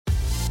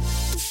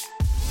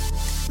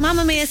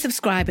Mamamia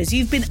subscribers,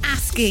 you've been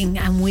asking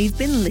and we've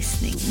been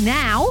listening.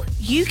 Now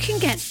you can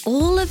get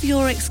all of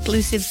your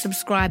exclusive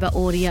subscriber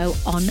audio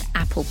on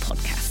Apple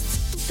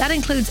Podcasts. That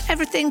includes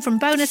everything from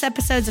bonus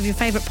episodes of your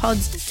favourite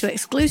pods to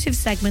exclusive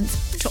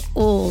segments to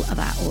all of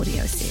our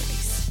audio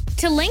series.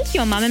 To link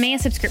your Mamamia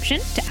subscription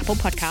to Apple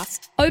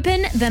Podcasts,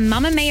 open the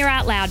Mamamia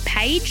Out Loud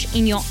page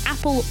in your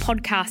Apple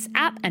Podcasts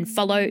app and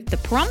follow the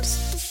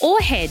prompts, or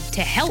head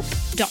to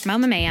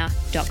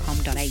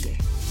help.mamamia.com.au.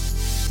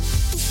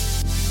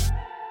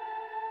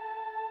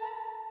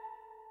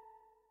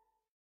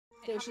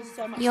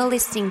 You're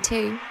listening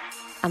to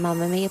a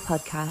Mamamia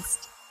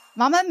podcast.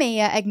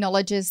 Mamamia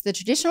acknowledges the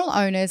traditional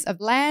owners of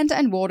land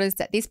and waters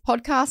that this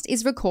podcast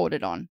is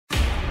recorded on.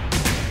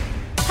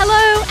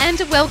 Hello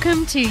and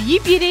welcome to You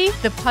Beauty,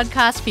 the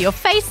podcast for your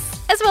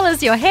face, as well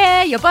as your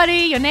hair, your body,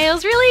 your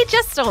nails, really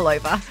just all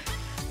over.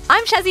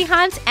 I'm Shazzy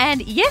Hunt,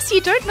 and yes,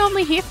 you don't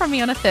normally hear from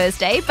me on a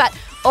Thursday, but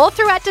all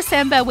throughout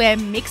December, we're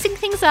mixing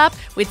things up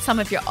with some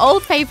of your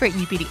old favourite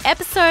You Beauty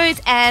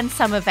episodes and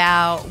some of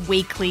our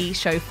weekly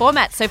show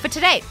formats. So for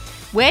today,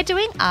 we're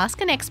doing Ask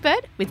an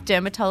Expert with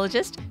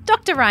dermatologist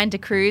Dr. Ryan De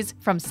Cruz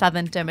from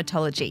Southern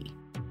Dermatology.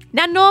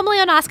 Now, normally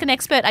on Ask an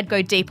Expert, I'd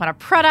go deep on a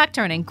product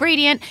or an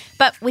ingredient,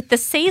 but with the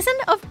season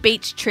of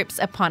beach trips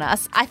upon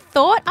us, I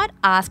thought I'd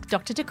ask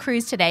Dr. De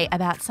Cruz today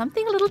about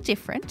something a little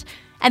different,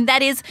 and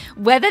that is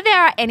whether there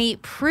are any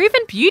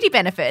proven beauty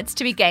benefits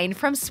to be gained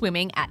from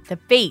swimming at the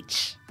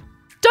beach.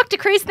 Dr.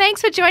 Cruz,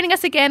 thanks for joining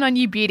us again on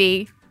You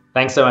Beauty.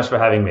 Thanks so much for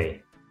having me.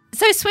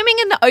 So swimming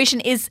in the ocean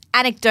is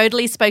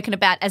anecdotally spoken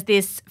about as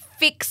this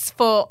fix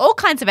for all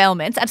kinds of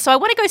ailments, and so I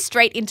want to go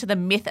straight into the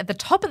myth at the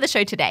top of the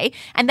show today,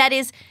 and that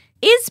is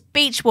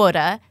beach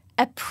water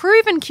a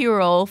proven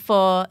cure-all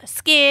for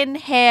skin,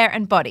 hair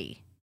and body?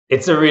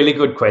 It's a really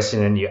good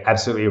question, and you're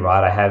absolutely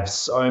right. I have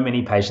so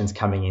many patients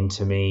coming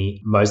into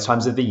me most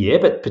times of the year,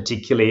 but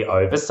particularly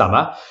over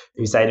summer,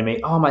 who say to me,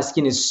 oh, my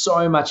skin is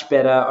so much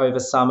better over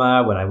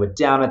summer when I were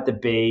down at the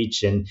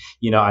beach. And,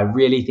 I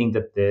really think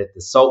that the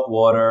salt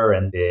water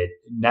and the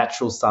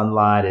natural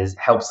sunlight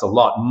helps a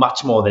lot,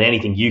 much more than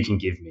anything you can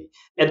give me.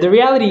 And the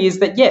reality is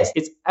that, yes,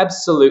 it's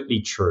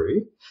absolutely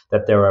true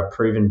that there are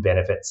proven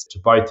benefits to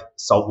both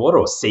saltwater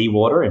or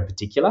seawater in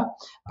particular,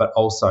 but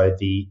also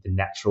the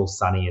natural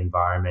sunny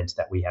environment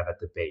that we have at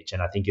the beach.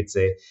 And I think it's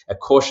a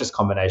cautious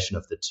combination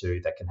of the two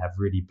that can have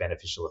really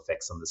beneficial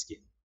effects on the skin.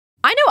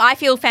 I know I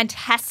feel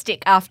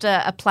fantastic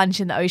after a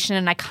plunge in the ocean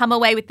and I come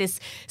away with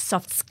this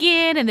soft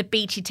skin and the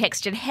beachy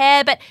textured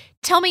hair, but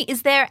tell me,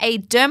 is there a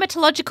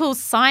dermatological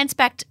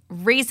science-backed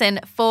reason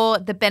for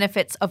the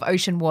benefits of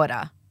ocean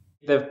water?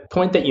 The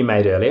point that you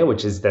made earlier,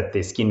 which is that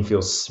the skin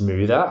feels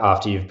smoother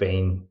after you've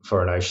been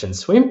for an ocean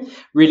swim,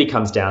 really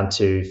comes down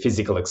to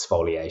physical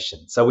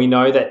exfoliation. So we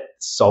know that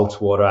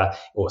salt water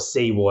or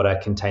seawater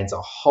contains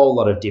a whole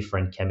lot of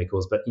different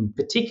chemicals, but in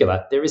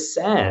particular, there is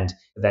sand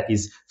that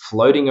is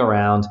floating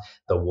around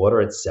the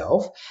water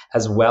itself,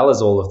 as well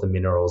as all of the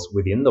minerals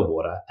within the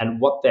water. And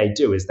what they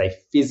do is they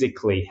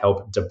physically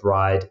help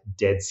debride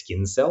dead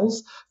skin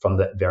cells from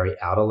the very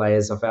outer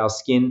layers of our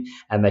skin,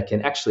 and they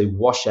can actually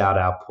wash out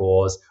our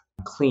pores,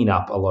 clean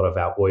up a lot of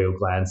our oil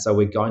glands. So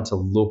we're going to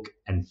look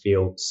and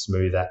feel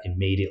smoother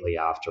immediately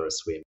after a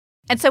swim.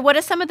 And so what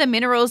are some of the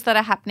minerals that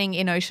are happening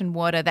in ocean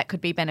water that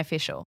could be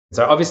beneficial?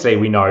 So obviously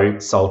we know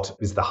salt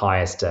is the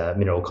highest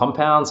mineral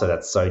compound, so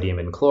that's sodium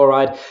and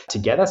chloride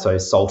together. So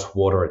salt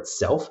water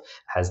itself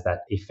has that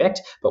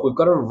effect, but we've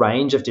got a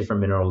range of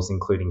different minerals,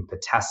 including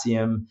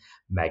potassium,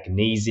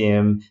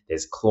 magnesium,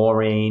 there's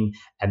chlorine,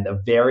 and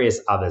the various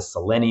others,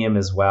 selenium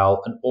as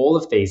well. And all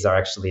of these are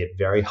actually at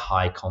very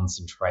high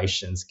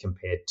concentrations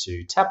compared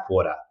to tap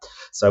water.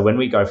 So when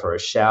we go for a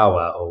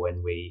shower or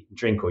when we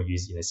drink or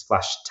use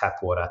splash tap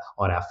water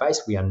on our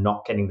face, we are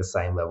not getting the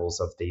same levels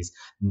of these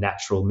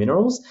natural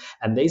minerals.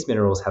 And these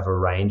minerals have a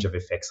range of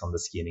effects on the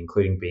skin,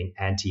 including being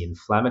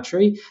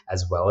anti-inflammatory,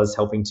 as well as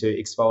helping to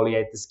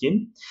exfoliate the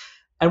skin.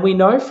 And we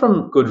know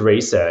from good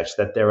research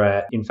that there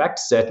are, in fact,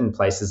 certain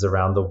places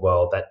around the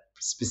world that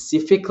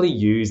specifically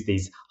use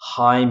these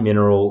high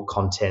mineral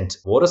content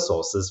water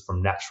sources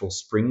from natural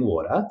spring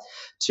water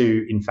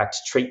to, in fact,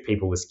 treat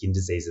people with skin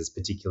diseases,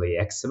 particularly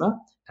eczema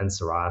and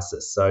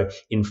psoriasis. So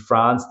in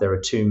France, there are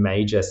two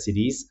major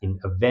cities, in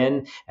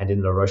Avennes and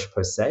in La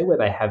Roche-Posay, where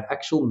they have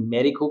actual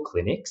medical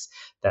clinics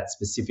that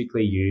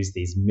specifically use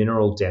these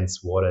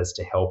mineral-dense waters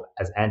to help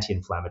as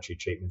anti-inflammatory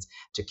treatments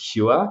to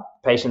cure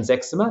patients'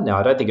 eczema. Now,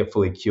 I don't think it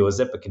fully cures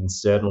it, but can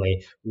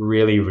certainly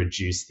really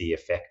reduce the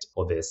effect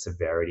or the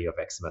severity of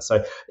eczema.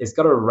 So it's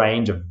got a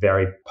range of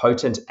very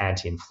potent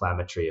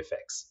anti-inflammatory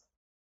effects.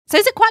 So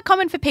is it quite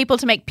common for people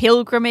to make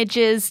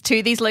pilgrimages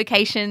to these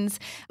locations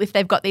if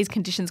they've got these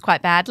conditions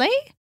quite badly?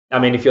 I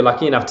mean, if you're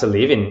lucky enough to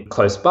live in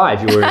close by,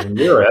 if you were in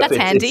Europe, That's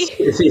handy.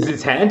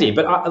 It's handy.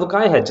 But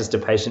I had just a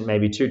patient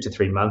maybe 2 to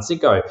 3 months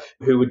ago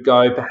who would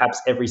go perhaps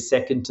every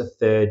second to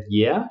third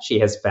year. She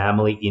has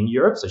family in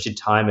Europe, so she'd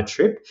time a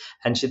trip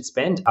and she'd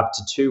spend up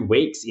to 2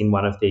 weeks in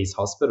one of these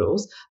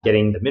hospitals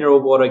getting the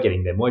mineral water,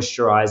 getting their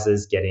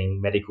moisturizers,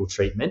 getting medical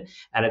treatment.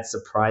 And it's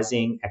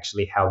surprising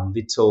actually how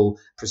little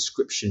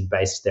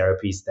prescription-based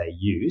therapies they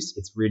use.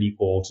 It's really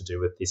all to do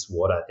with this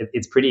water.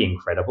 It's pretty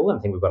incredible, and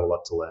I think we've got a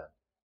lot to learn.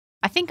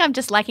 I think I'm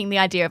just liking the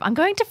idea of I'm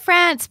going to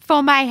France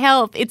for my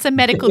health. It's a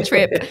medical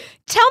trip.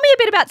 Tell me a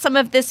bit about some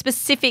of the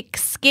specific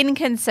skin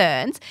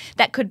concerns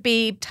that could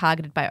be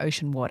targeted by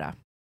ocean water.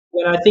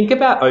 When I think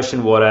about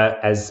ocean water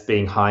as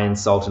being high in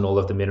salt and all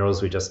of the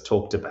minerals we just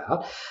talked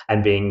about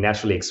and being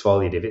naturally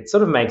exfoliative, it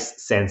sort of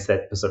makes sense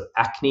that sort of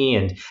acne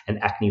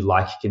and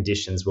acne-like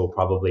conditions will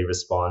probably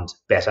respond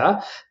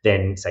better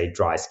than, say,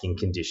 dry skin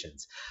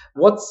conditions.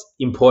 What's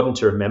important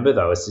to remember,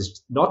 though,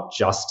 is not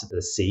just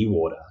the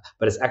seawater,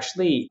 but it's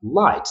actually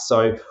light.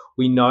 So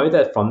we know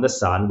that from the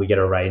sun, we get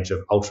a range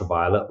of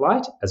ultraviolet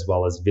light as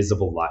well as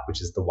visible light,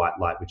 which is the white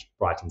light, which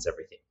brightens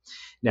everything.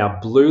 Now,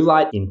 blue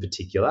light in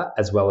particular,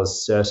 as well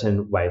as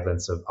certain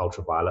wavelengths of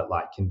ultraviolet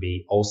light, can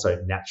be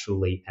also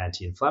naturally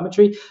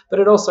anti-inflammatory, but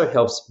it also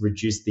helps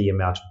reduce the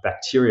amount of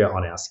bacteria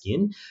on our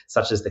skin,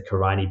 such as the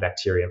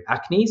Corynebacterium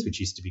acnes, which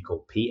used to be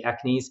called P.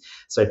 acnes.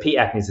 So P.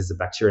 acnes is a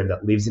bacterium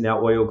that lives in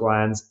our oil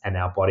glands, and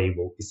our body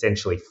will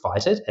essentially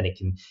fight it, and it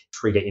can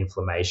trigger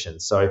inflammation.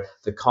 So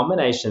the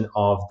combination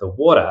of the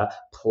water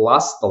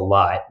plus the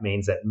light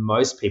means that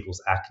most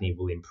people's acne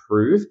will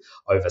improve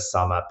over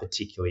summer,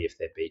 particularly if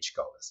they're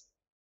beachgoers.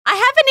 I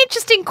have an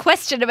interesting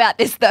question about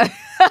this, though.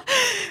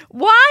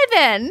 Why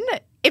then,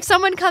 if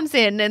someone comes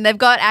in and they've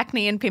got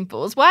acne and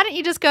pimples, why don't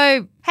you just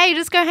go, hey,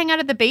 just go hang out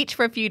at the beach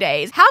for a few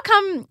days? How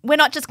come we're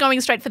not just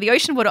going straight for the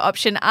ocean water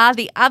option? Are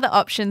the other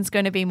options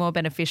going to be more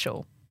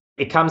beneficial?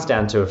 It comes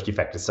down to a few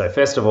factors. So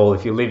first of all,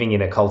 if you're living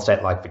in a cold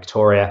state like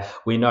Victoria,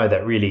 we know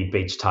that really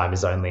beach time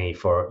is only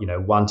for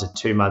 1 to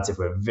 2 months. If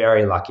we're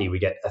very lucky, we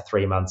get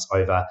 3 months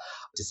over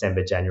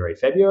December, January,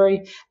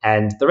 February.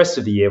 And the rest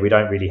of the year, we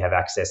don't really have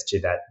access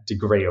to that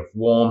degree of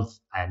warmth,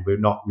 and we're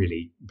not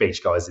really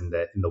beachgoers in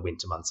the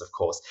winter months, of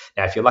course.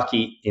 Now, if you're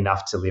lucky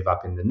enough to live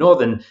up in the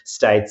northern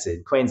states,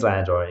 in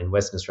Queensland or in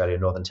Western Australia,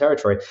 Northern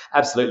Territory,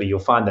 absolutely, you'll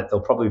find that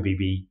there'll probably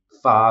be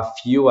far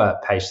fewer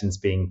patients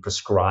being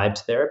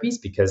prescribed therapies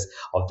because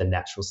of the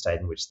natural state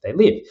in which they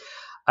live.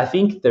 I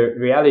think the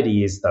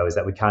reality is, though, is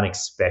that we can't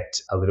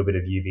expect a little bit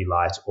of UV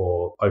light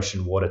or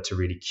ocean water to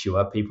really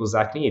cure people's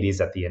acne. It is,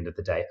 at the end of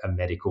the day, a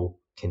medical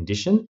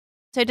condition.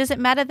 So does it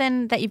matter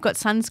then that you've got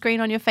sunscreen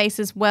on your face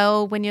as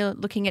well when you're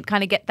looking at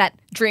kind of get that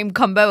dream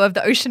combo of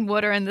the ocean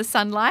water and the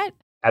sunlight?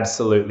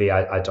 Absolutely.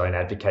 I don't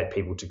advocate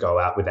people to go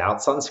out without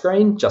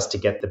sunscreen just to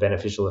get the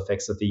beneficial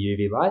effects of the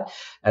UV light.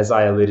 As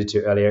I alluded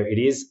to earlier, it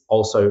is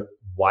also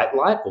white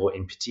light, or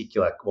in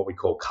particular what we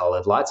call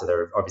colored light. So there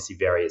are obviously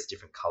various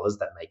different colors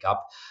that make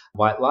up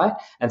white light.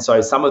 And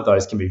so some of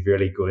those can be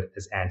really good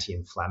as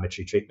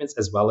anti-inflammatory treatments,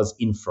 as well as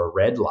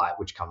infrared light,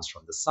 which comes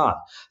from the sun.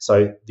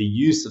 So the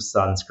use of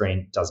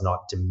sunscreen does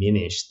not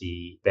diminish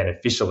the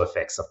beneficial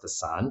effects of the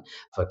sun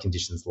for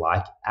conditions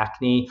like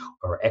acne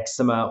or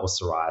eczema or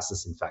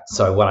psoriasis, in fact.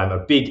 So what I'm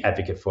a big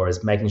advocate for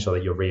is making sure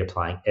that you're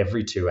reapplying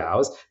every 2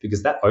 hours,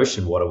 because that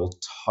ocean water will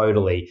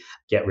totally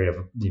get rid of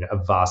a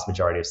vast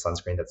majority of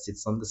sunscreen that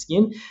sits on the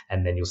skin,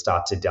 and then you'll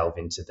start to delve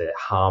into the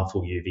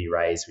harmful UV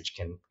rays, which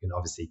can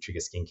obviously trigger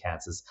skin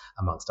cancers,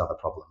 amongst other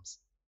problems.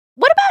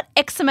 What about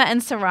eczema and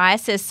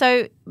psoriasis?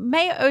 So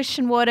may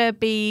ocean water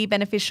be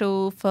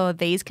beneficial for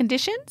these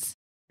conditions?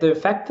 The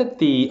fact that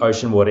the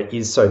ocean water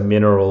is so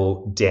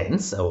mineral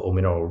dense or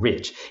mineral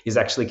rich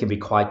can be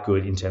quite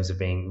good in terms of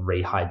being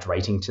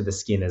rehydrating to the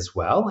skin as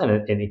well.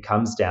 And it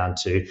comes down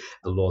to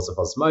the laws of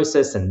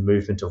osmosis and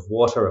movement of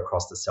water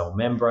across the cell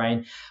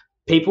membrane.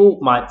 People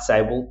might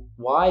say, well,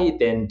 why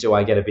then do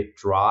I get a bit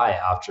dry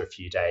after a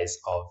few days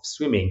of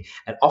swimming?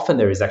 And often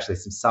there is actually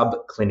some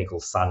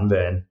subclinical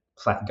sunburn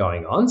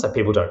going on. So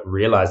people don't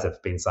realize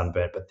they've been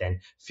sunburnt, but then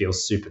feel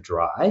super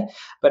dry.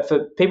 But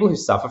for people who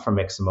suffer from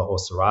eczema or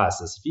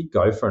psoriasis, if you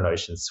go for an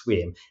ocean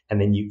swim and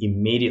then you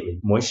immediately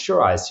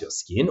moisturize your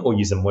skin or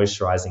use a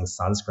moisturizing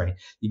sunscreen,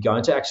 you're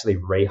going to actually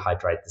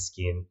rehydrate the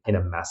skin in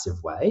a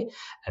massive way.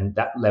 And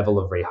that level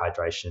of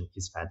rehydration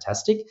is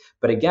fantastic.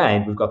 But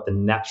again, we've got the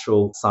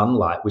natural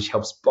sunlight, which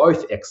helps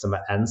both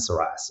eczema and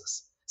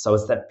psoriasis. So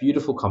it's that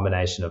beautiful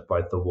combination of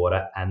both the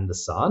water and the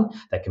sun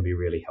that can be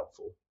really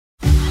helpful.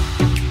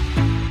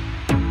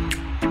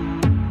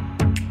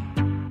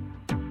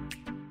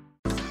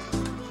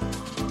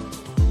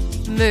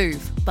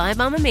 Move by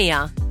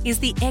Mamamia is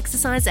the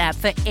exercise app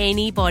for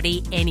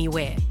anybody,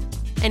 anywhere.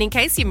 And in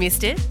case you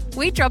missed it,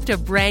 we dropped a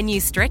brand new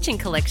stretching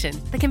collection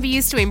that can be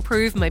used to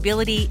improve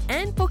mobility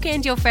and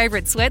bookend your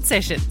favourite sweat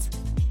sessions.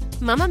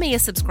 Mamamia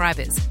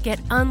subscribers get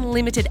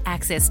unlimited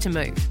access to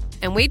Move,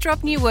 and we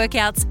drop new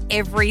workouts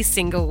every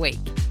single week.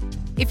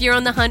 If you're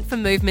on the hunt for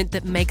movement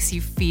that makes you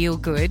feel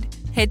good,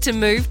 head to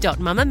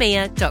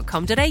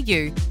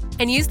move.mamamia.com.au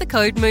and use the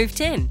code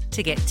MOVE10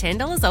 to get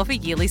 $10 off a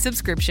yearly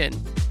subscription.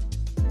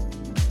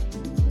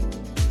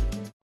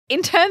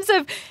 In terms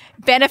of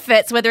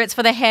benefits, whether it's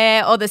for the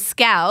hair or the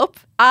scalp,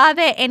 are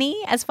there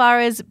any as far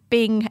as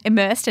being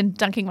immersed and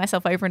dunking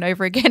myself over and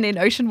over again in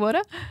ocean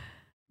water?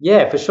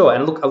 Yeah, for sure.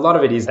 And look, a lot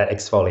of it is that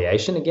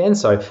exfoliation again.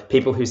 So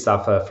people who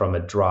suffer from a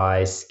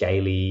dry,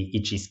 scaly,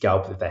 itchy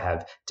scalp, if they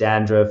have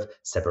dandruff,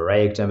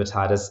 seborrheic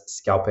dermatitis,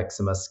 scalp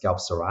eczema, scalp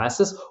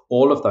psoriasis,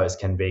 all of those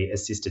can be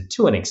assisted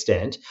to an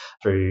extent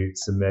through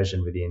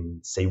submersion within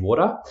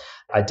seawater.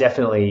 I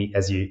definitely,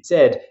 as you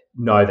said,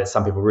 know that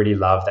some people really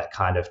love that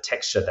kind of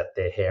texture that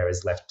their hair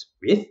is left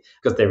with,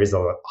 because there is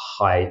a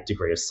high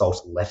degree of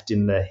salt left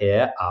in the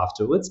hair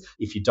afterwards.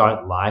 If you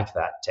don't like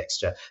that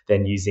texture,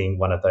 then using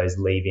one of those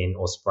leave-in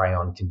or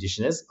spray-on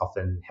conditioners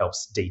often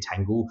helps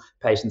detangle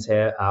patients'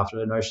 hair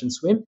after an ocean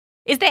swim.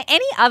 Is there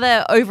any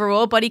other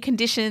overall body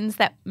conditions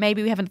that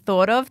maybe we haven't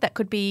thought of that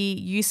could be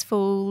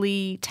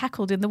usefully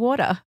tackled in the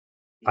water?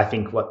 I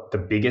think what the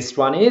biggest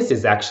one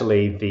is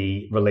actually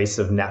the release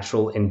of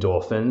natural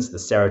endorphins, the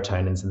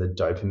serotonins and the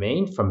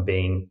dopamine from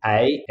being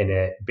in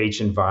a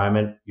beach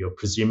environment. You're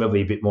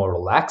presumably a bit more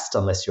relaxed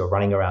unless you're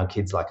running around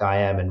kids like I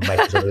am and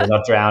making sure they're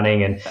not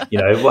drowning and,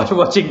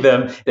 watching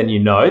them, then you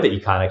know that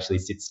you can't actually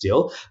sit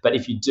still. But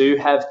if you do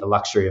have the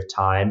luxury of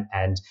time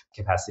and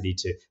capacity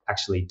to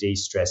actually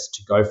de-stress,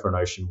 to go for an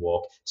ocean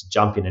walk, to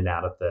jump in and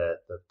out of the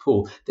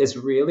pool, there's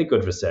really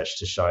good research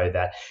to show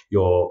that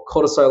your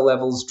cortisol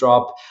levels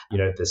drop,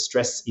 the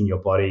stress in your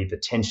body, the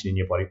tension in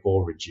your body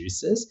all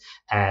reduces.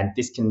 And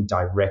this can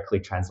directly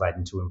translate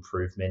into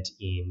improvement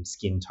in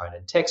skin tone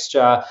and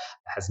texture,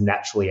 has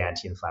naturally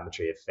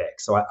anti-inflammatory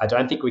effects. So I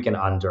don't think we can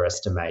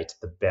underestimate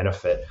the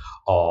benefit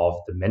of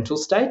the mental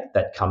state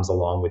that comes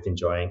along with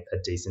enjoying a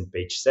decent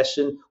beach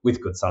session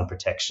with good sun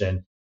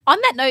protection. On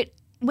that note,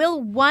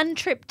 will one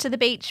trip to the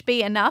beach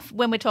be enough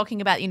when we're talking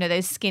about,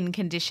 those skin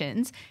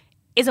conditions?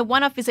 Is a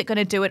one-off visit going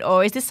to do it,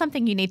 or is this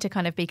something you need to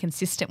kind of be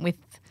consistent with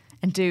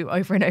and do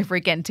over and over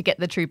again to get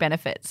the true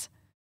benefits?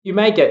 You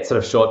may get sort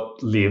of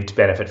short-lived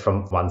benefit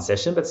from one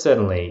session, but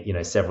certainly,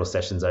 several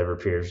sessions over a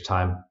period of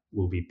time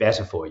will be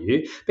better for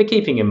you. But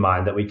keeping in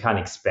mind that we can't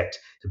expect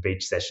the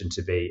beach session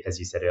to be, as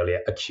you said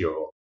earlier, a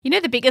cure-all.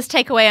 The biggest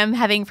takeaway I'm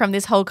having from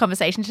this whole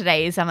conversation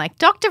today is I'm like,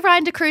 Dr.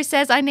 Ryan De Cruz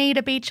says I need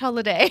a beach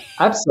holiday.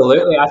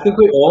 Absolutely. I think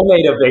we all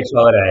need a beach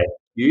holiday.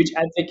 Huge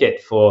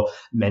advocate for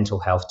mental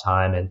health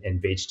time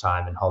and beach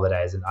time and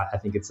holidays. And I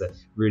think it's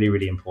really,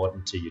 really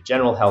important to your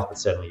general health, but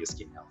certainly your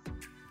skin health.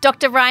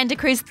 Dr. Ryan De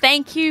Cruz,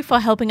 thank you for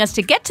helping us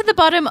to get to the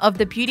bottom of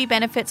the beauty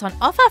benefits on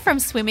offer from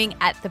swimming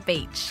at the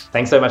beach.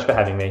 Thanks so much for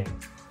having me.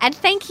 And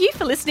thank you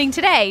for listening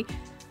today.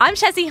 I'm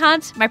Shazzy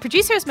Hunt, my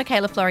producer is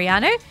Michaela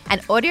Floriano,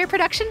 and audio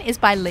production is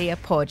by Leah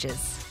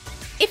Porges.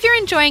 If you're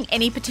enjoying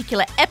any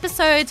particular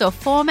episodes or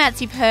formats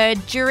you've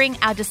heard during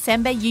our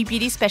December You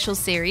Beauty Special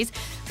series,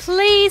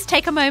 please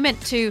take a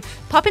moment to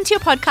pop into your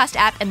podcast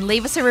app and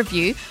leave us a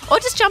review, or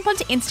just jump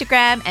onto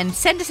Instagram and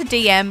send us a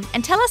DM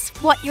and tell us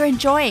what you're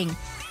enjoying.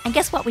 And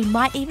guess what? We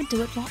might even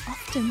do it more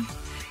often.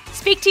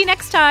 Speak to you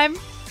next time.